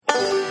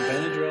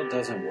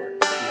doesn't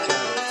work.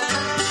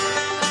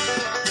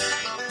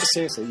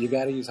 Seriously, you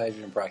got to use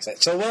hydrogen peroxide.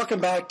 So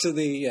welcome back to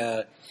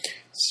the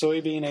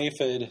Soybean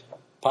Aphid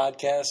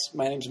podcast.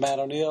 My name's Matt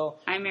O'Neill.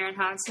 I'm Erin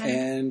Hodson.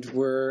 And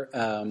we're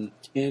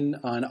in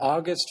on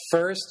August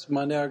 1st,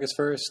 Monday, August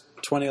 1st,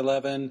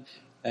 2011.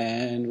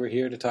 And we're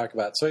here to talk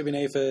about soybean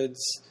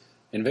aphids,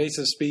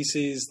 invasive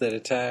species that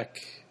attack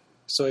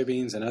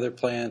soybeans and other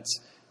plants,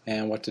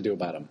 and what to do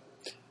about them.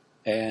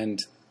 And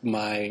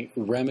my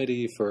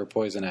remedy for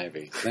poison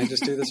ivy. Can I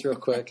just do this real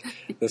quick?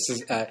 This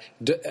is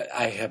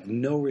I have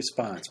no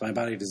response. My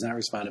body does not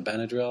respond to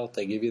Benadryl.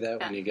 They give you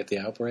that when you get the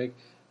outbreak.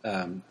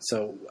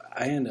 So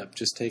I end up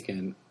just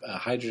taking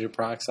hydrogen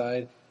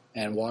peroxide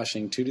and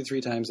washing 2 to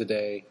 3 times a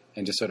day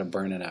and just sort of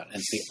burn it out. And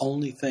it's the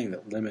only thing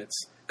that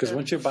limits, because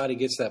once your body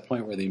gets to that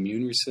point where the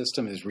immune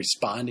system is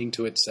responding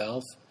to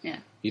itself,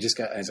 you just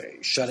got to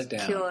shut it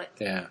down. Kill it.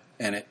 Yeah.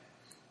 And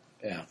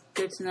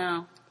Good to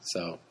know.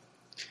 So,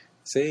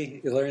 see,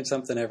 you learn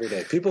something every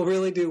day. People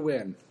really do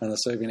win on the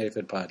Soybean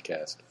Aphid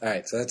podcast. All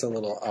right, so that's a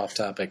little off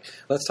topic.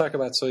 Let's talk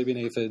about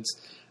soybean aphids.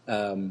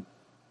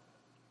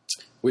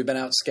 We've been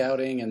out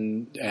scouting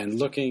and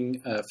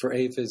looking for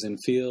aphids in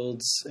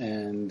fields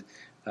and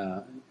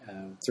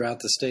throughout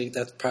the state.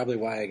 That's probably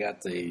why I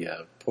got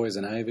the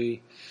poison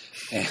ivy.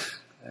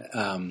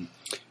 And,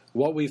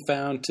 what we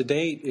found to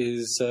date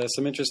is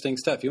some interesting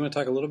stuff. You want to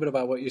talk a little bit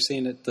about what you're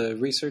seeing at the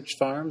research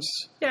farms?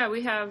 Yeah,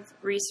 we have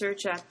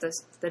research at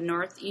the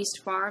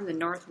Northeast Farm, the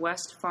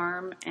Northwest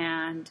Farm,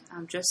 and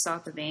just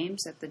south of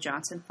Ames at the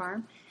Johnson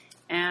Farm.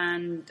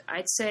 And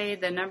I'd say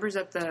the numbers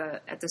at the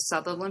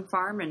Sutherland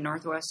Farm in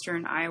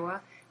northwestern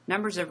Iowa,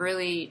 numbers have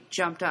really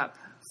jumped up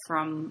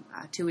from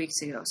 2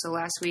 weeks ago. So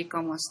last week,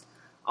 almost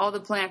all the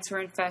plants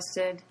were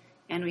infested,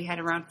 and we had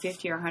around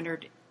 50 or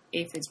 100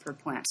 aphids per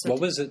plant. So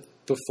what was it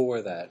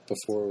before that? It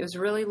was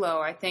really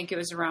low. I think it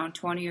was around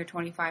 20 or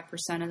 25%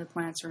 of the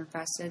plants were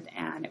infested,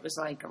 and it was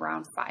like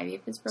around 5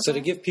 aphids per plant. So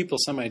to give people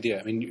some idea,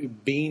 I mean,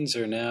 beans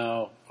are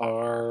now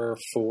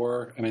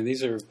R4. I mean,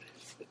 these are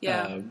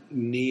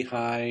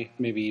knee-high,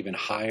 maybe even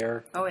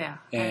higher. Oh, yeah.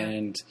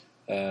 And,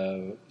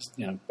 a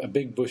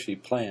big bushy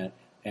plant.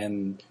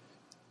 And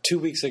 2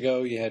 weeks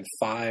ago, you had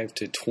 5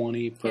 to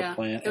 20 per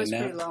plant. It was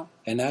pretty low.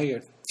 And now you're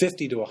at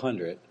 50 to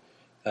 100.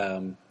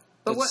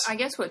 But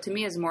what to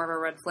me is more of a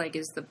red flag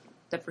is the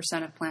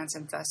percent of plants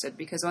infested,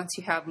 because once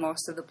you have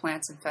most of the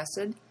plants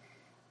infested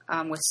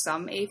with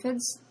some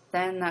aphids,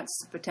 then that's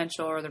the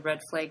potential or the red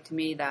flag to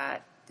me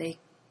that they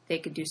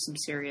could do some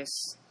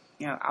serious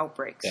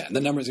outbreaks. Yeah, the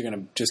numbers are going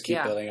to just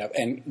keep building up,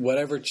 and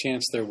whatever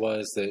chance there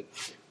was that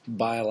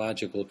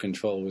biological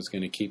control was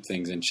going to keep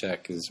things in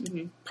check is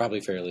probably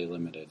fairly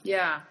limited.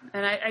 Yeah,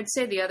 and I'd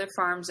say the other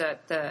farms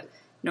at the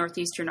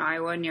northeastern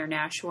Iowa near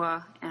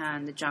Nashua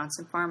and the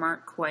Johnson Farm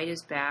aren't quite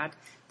as bad.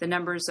 The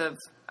numbers of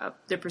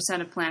the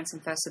percent of plants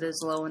infested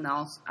is low, and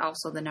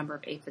also the number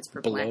of aphids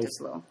per plant is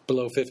low.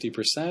 Below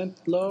 50%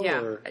 low?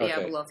 Yeah,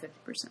 Okay. Below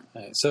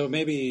 50%. So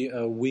maybe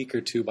a week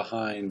or two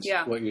behind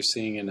what you're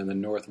seeing in the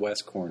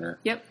northwest corner.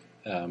 Yep.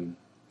 And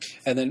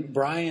then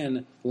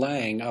Brian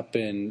Lang up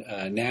in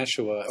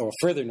Nashua, or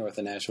further north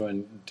of Nashua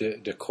in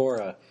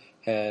Decorah,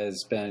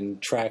 has been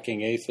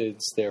tracking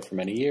aphids there for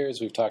many years.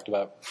 We've talked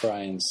about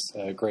Brian's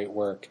great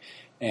work.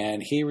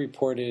 And he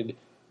reported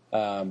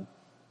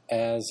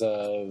as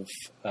of,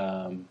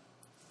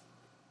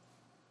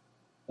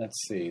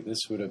 let's see, this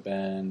would have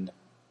been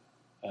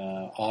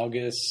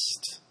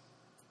August,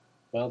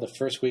 the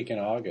first week in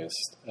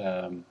August.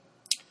 I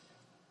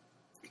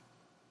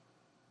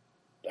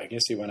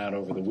guess he went out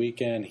over the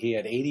weekend. He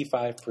had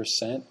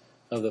 85%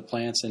 of the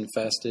plants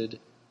infested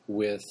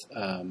with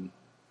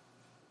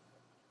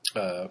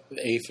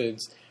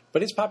aphids,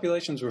 but his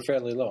populations were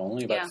fairly low,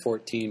 only about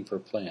 14 per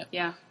plant.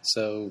 Yeah.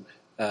 So,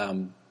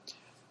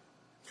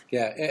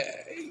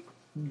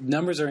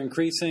 numbers are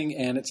increasing,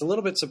 and it's a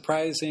little bit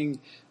surprising,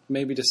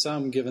 maybe to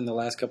some, given the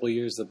last couple of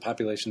years the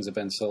populations have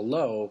been so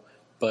low,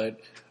 but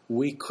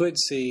we could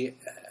see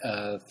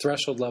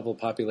threshold level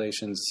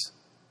populations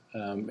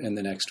in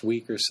the next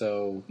week or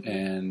so,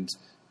 and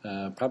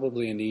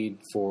probably a need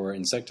for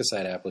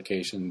insecticide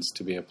applications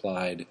to be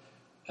applied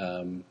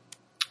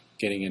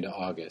getting into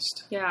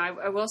August. Yeah,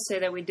 I will say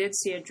that we did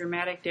see a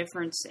dramatic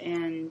difference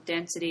in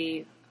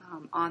density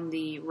on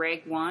the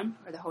Reg 1,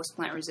 or the host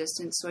plant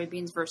resistant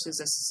soybeans, versus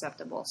the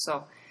susceptible.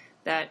 So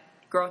that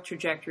growth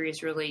trajectory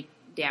is really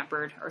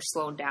dampened or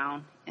slowed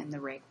down in the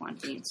Reg 1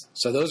 beans.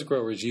 So those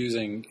growers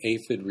using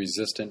aphid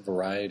resistant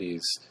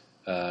varieties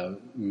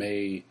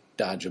may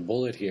dodge a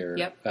bullet here,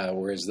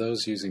 whereas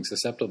those using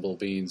susceptible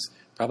beans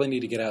probably need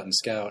to get out and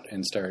scout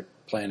and start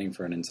planning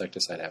for an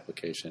insecticide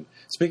application.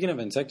 Speaking of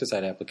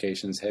insecticide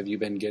applications, have you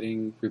been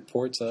getting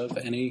reports of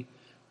any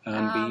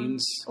on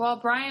beans? Well,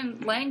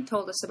 Brian Lang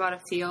told us about a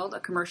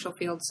commercial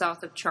field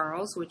south of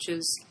Charles, which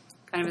is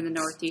kind of in the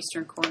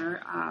northeastern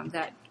corner,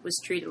 that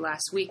was treated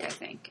last week, I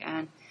think.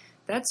 And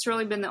that's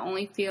really been the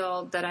only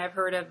field that I've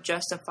heard of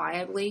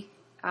justifiably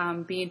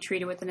being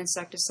treated with an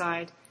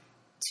insecticide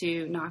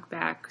to knock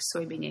back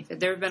soybean aphid.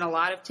 There have been a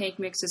lot of tank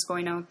mixes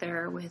going out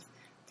there with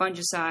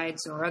fungicides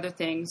or other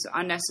things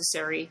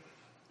unnecessary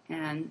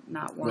and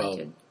not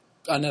warranted.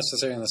 Well,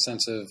 unnecessary in the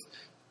sense of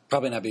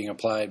probably not being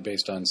applied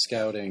based on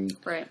scouting.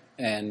 Right.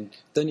 And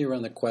then you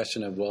run the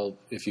question of, well,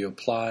 if you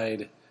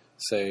applied,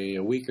 say,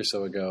 a week or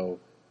so ago,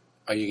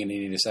 are you going to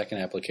need a second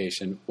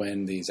application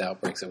when these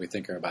outbreaks that we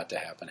think are about to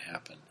happen?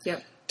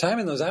 Yep.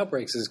 Timing those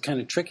outbreaks is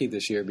kind of tricky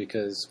this year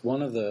because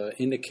one of the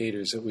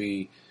indicators that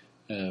we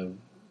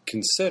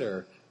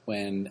consider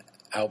when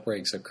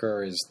outbreaks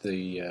occur is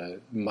the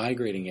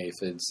migrating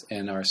aphids.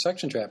 And our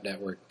suction trap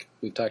network,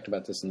 we've talked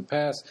about this in the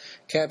past,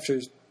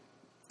 captures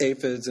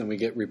aphids, and we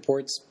get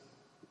reports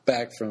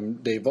back from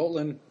Dave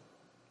Votlin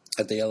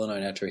at the Illinois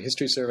Natural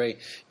History Survey.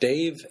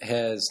 Dave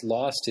has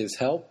lost his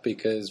help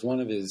because one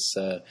of his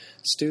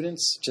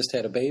students just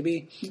had a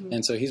baby,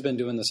 and so he's been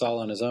doing this all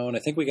on his own. I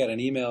think we got an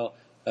email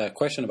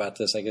question about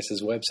this. I guess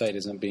his website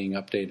isn't being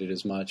updated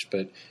as much,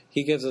 but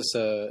he gives us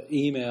an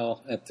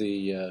email at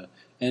the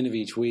end of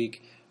each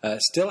week.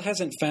 Still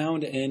hasn't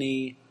found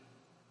any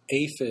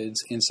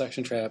aphids in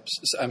suction traps.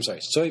 I'm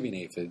sorry, soybean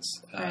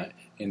aphids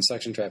in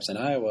suction traps in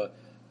Iowa,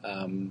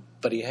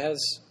 but he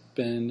has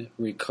been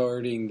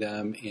recording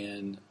them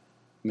in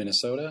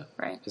Minnesota.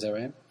 Right. Is that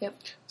right? Yep.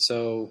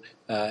 So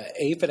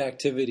aphid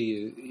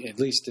activity, at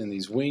least in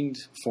these winged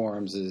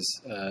forms,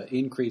 is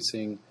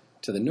increasing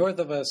to the north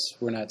of us.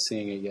 We're not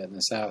seeing it yet in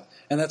the south.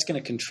 And that's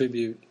going to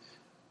contribute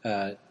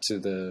to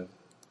the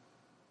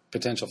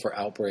potential for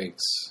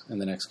outbreaks in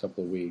the next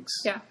couple of weeks.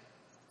 Yeah.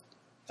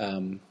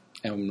 And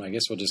I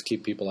guess we'll just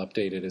keep people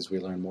updated as we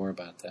learn more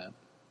about that.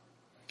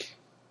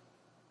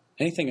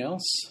 Anything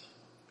else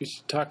we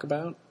should talk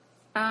about?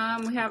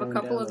 We have a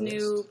couple of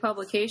new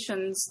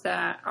publications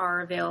that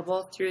are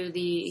available through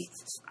the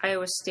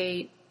Iowa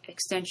State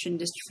Extension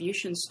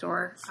Distribution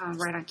Store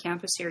right on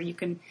campus here. You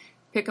can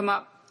pick them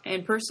up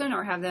in person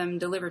or have them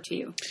delivered to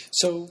you.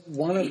 So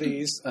one of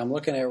these I'm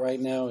looking at right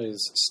now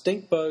is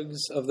Stink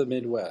Bugs of the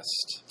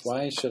Midwest.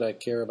 Why should I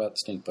care about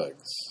stink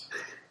bugs?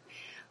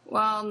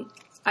 Well,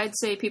 I'd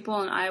say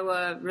people in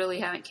Iowa really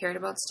haven't cared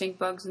about stink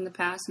bugs in the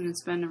past, and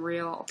it's been a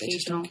real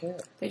occasional.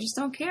 They just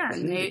don't care,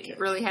 and they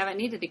really haven't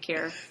needed to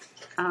care.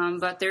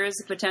 But there is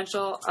the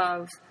potential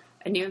of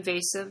a new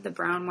invasive, the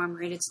brown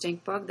marmorated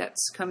stink bug,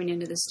 that's coming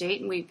into the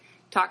state, and we've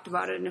talked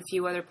about it in a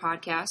few other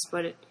podcasts,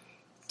 but it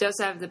does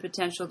have the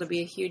potential to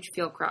be a huge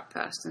field crop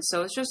pest. And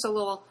so it's just a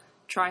little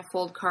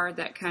trifold card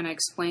that kind of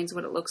explains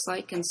what it looks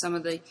like and some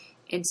of the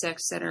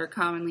insects that are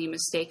commonly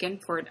mistaken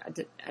for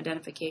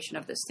identification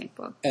of this stink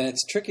bug. And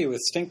it's tricky with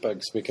stink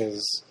bugs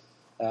because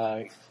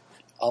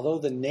although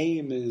the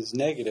name is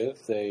negative,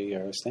 they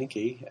are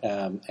stinky,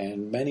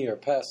 and many are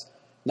pests.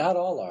 Not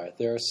all are.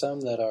 There are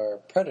some that are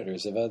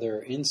predators of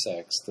other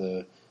insects.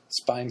 The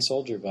spine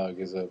soldier bug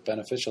is a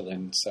beneficial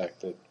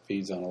insect that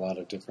feeds on a lot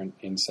of different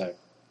insect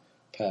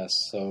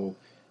pests. So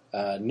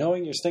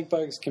knowing your stink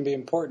bugs can be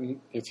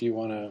important if you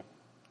want to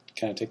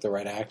kind of take the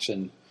right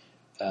action.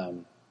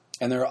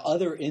 And there are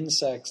other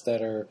insects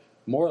that are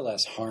more or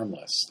less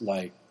harmless,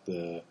 like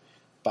the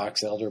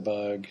box elder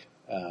bug,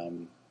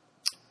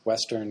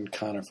 western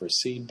conifer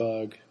seed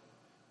bug,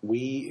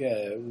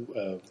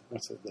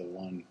 what's it, the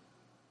one?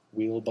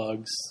 Wheel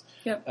bugs.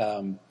 Yep.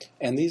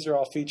 And these are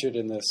all featured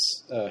in this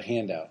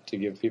handout to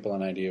give people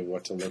an idea of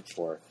what to look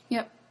for.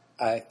 Yep.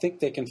 I think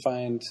they can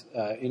find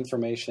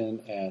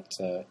information at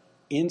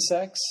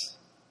insects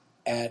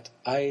at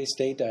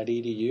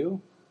iastate.edu.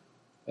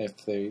 If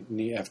they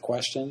have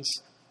questions,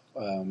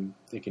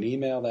 they can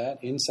email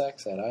that,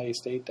 insects at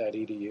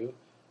iastate.edu.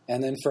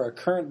 And then for a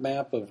current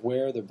map of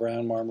where the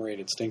brown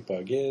marmorated stink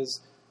bug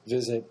is,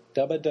 visit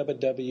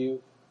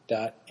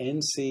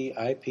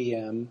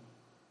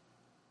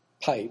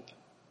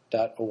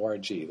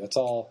www.ncipmpipe.org. That's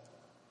all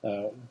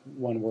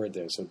one word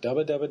there. So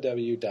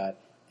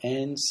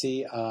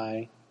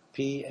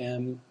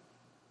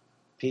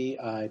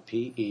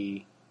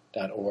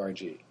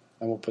www.ncipmpipe.org.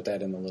 And we'll put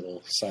that in the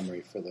little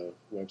summary for the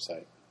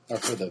website, or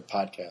for the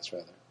podcast,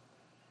 rather.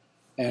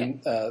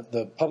 And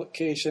the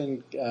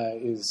publication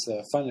is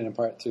funded in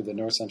part through the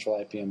North Central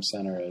IPM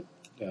Center at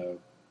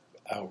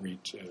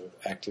outreach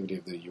activity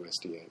of the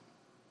USDA.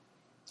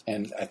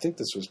 And I think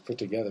this was put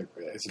together,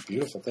 it's a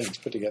beautiful thing. It's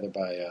put together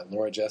by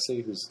Laura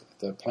Jesse, who's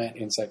the Plant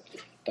Insect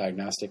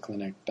Diagnostic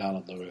Clinic,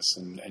 Donald Lewis,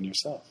 and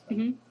yourself. Right?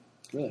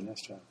 Mm-hmm. Really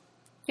nice job.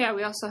 Yeah,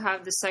 we also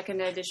have the second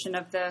edition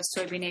of the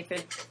Soybean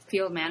Aphid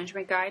Field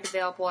Management Guide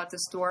available at the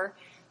store.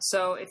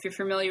 So if you're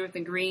familiar with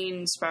the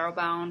green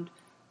spiral-bound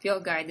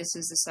field guide, this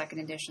is the second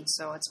edition.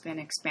 So it's been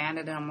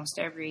expanded in almost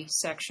every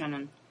section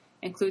and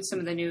includes some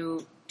of the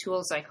new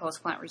tools like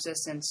host plant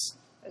resistance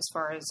as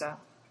far as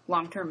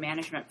long-term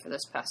management for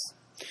this pest.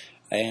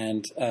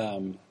 And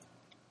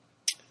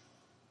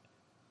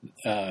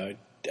I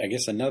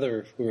guess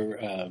another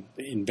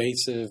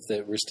invasive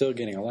that we're still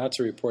getting lots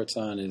of reports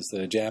on is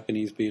the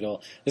Japanese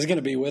beetle. It's going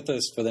to be with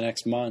us for the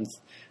next month.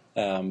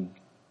 And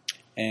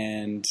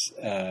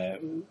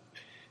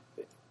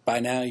by by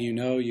now,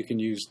 you can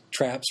use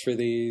traps for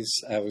these.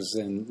 I was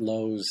in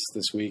Lowe's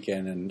this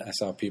weekend, and I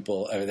saw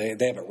people. They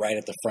have it right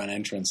at the front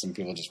entrance, and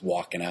people just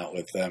walking out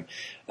with them.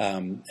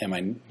 And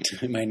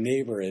my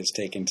neighbor has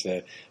taken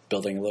to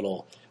building a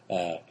little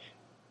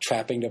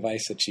trapping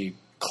device that she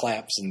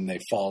claps, and they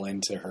fall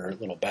into her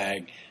little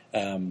bag.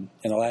 In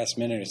the last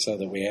minute or so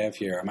that we have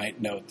here, I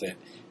might note that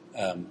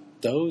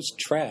those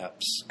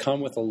traps come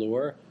with a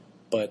lure,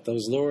 but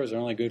those lures are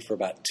only good for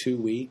about 2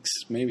 weeks,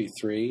 maybe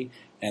 3.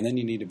 And then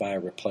you need to buy a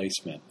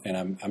replacement. And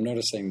I'm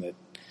noticing that,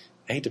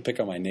 I hate to pick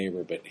on my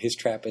neighbor, but his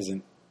trap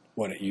isn't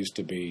what it used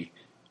to be.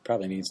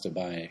 Probably needs to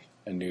buy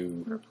a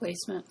new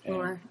replacement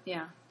lure.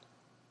 Yeah.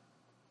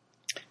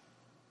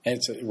 And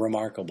it's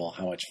remarkable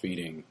how much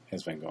feeding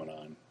has been going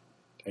on.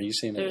 Are you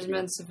seeing that? There's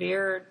been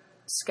severe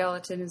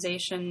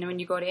skeletonization when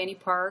you go to any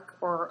park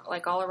or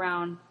like all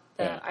around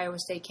the Iowa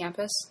State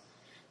campus.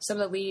 Some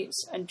of the leaves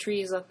and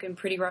trees look in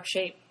pretty rough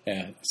shape.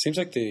 Yeah, it seems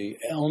like the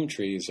elm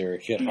trees are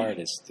hit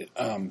hardest.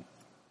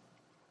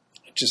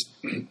 Just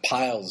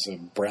piles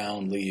of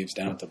brown leaves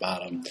down at the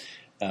bottom.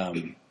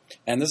 And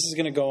this is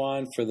going to go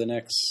on for the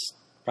next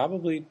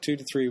probably 2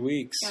 to 3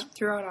 weeks. Yeah,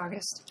 throughout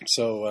August.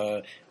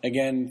 So,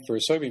 again, for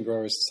soybean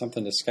growers, it's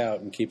something to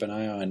scout and keep an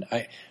eye on.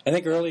 I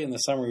think early in the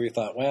summer we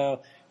thought,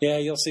 well, yeah,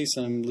 you'll see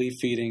some leaf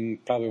feeding,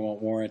 probably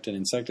won't warrant an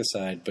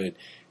insecticide. But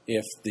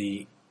if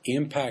the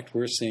impact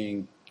we're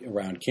seeing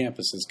around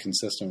campus is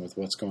consistent with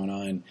what's going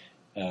on,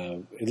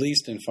 at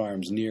least in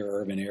farms near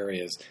urban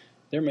areas,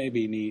 there may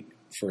be need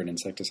for an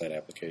insecticide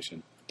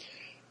application.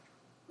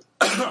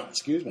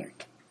 Excuse me.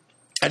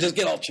 I just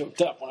get all choked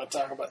up when I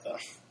talk about that.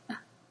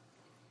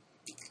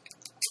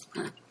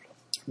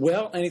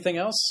 Well, anything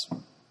else?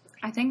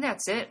 I think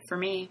that's it for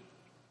me.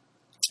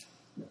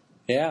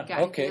 Yeah, got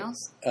okay. Anything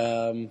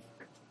else?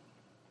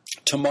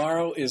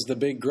 Tomorrow is the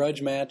big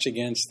grudge match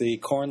against the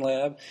Corn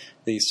Lab.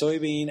 The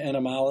soybean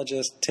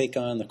entomologist take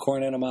on the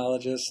corn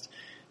entomologist.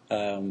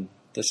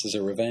 This is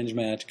a revenge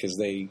match because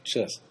they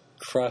just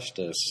crushed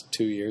us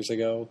 2 years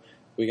ago.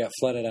 We got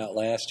flooded out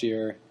last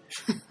year.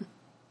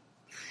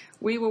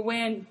 We will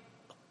win.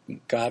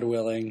 God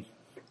willing,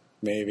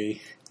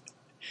 maybe.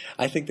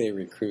 I think they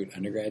recruit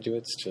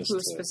undergraduates just who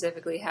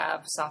specifically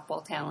have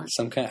softball talent.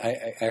 Some kind.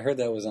 I heard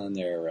that was on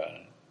their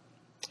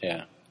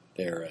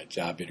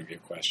job interview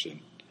question.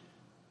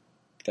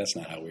 That's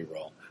not how we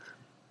roll.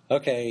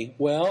 Okay.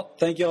 Well,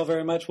 thank you all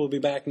very much. We'll be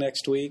back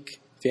next week.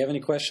 If you have any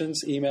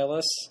questions, email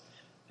us.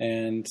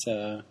 And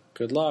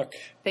good luck.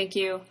 Thank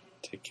you.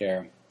 Take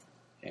care.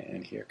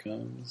 And here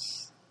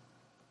comes